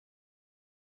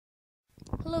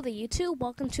Hello there YouTube,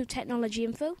 welcome to Technology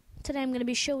Info. Today I'm going to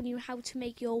be showing you how to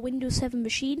make your Windows 7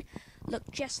 machine look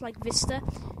just like Vista.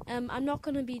 I'm not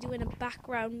going to be doing a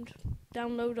background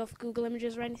download of Google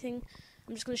Images or anything.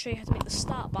 I'm just going to show you how to make the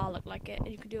start bar look like it, and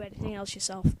you can do anything else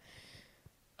yourself.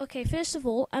 Okay, first of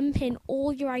all, unpin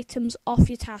all your items off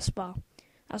your taskbar.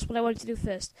 That's what I want to do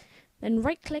first. Then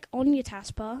right click on your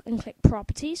taskbar and click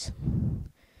Properties.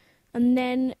 And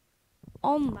then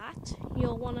on that,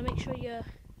 you'll want to make sure your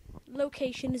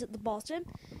location is at the bottom,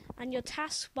 and your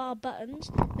taskbar buttons,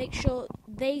 make sure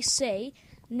they say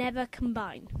never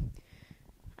combine.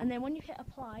 And then when you hit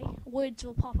apply, words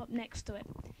will pop up next to it.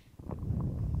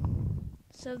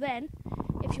 So then,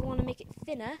 if you want to make it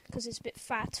thinner, because it's a bit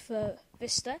fat for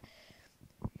Vista,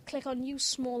 click on use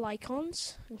small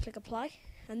icons and click apply,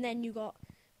 and then you got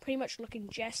pretty much looking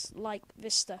just like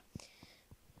Vista.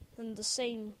 And the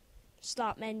same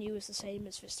start menu is the same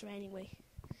as Vista anyway.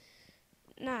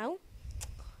 Now,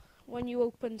 when you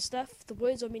open stuff, the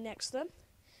words will be next to them,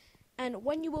 and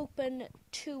when you open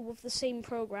two of the same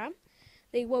program,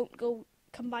 they won't go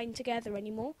combined together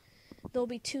anymore. There'll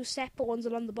be two separate ones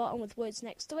along the bottom with words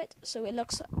next to it, so it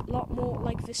looks a lot more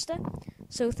like Vista.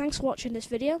 So thanks for watching this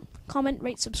video. Comment,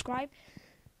 rate, subscribe,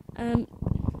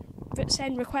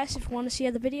 send requests if you want to see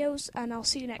other videos, and I'll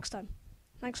see you next time.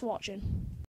 Thanks for watching.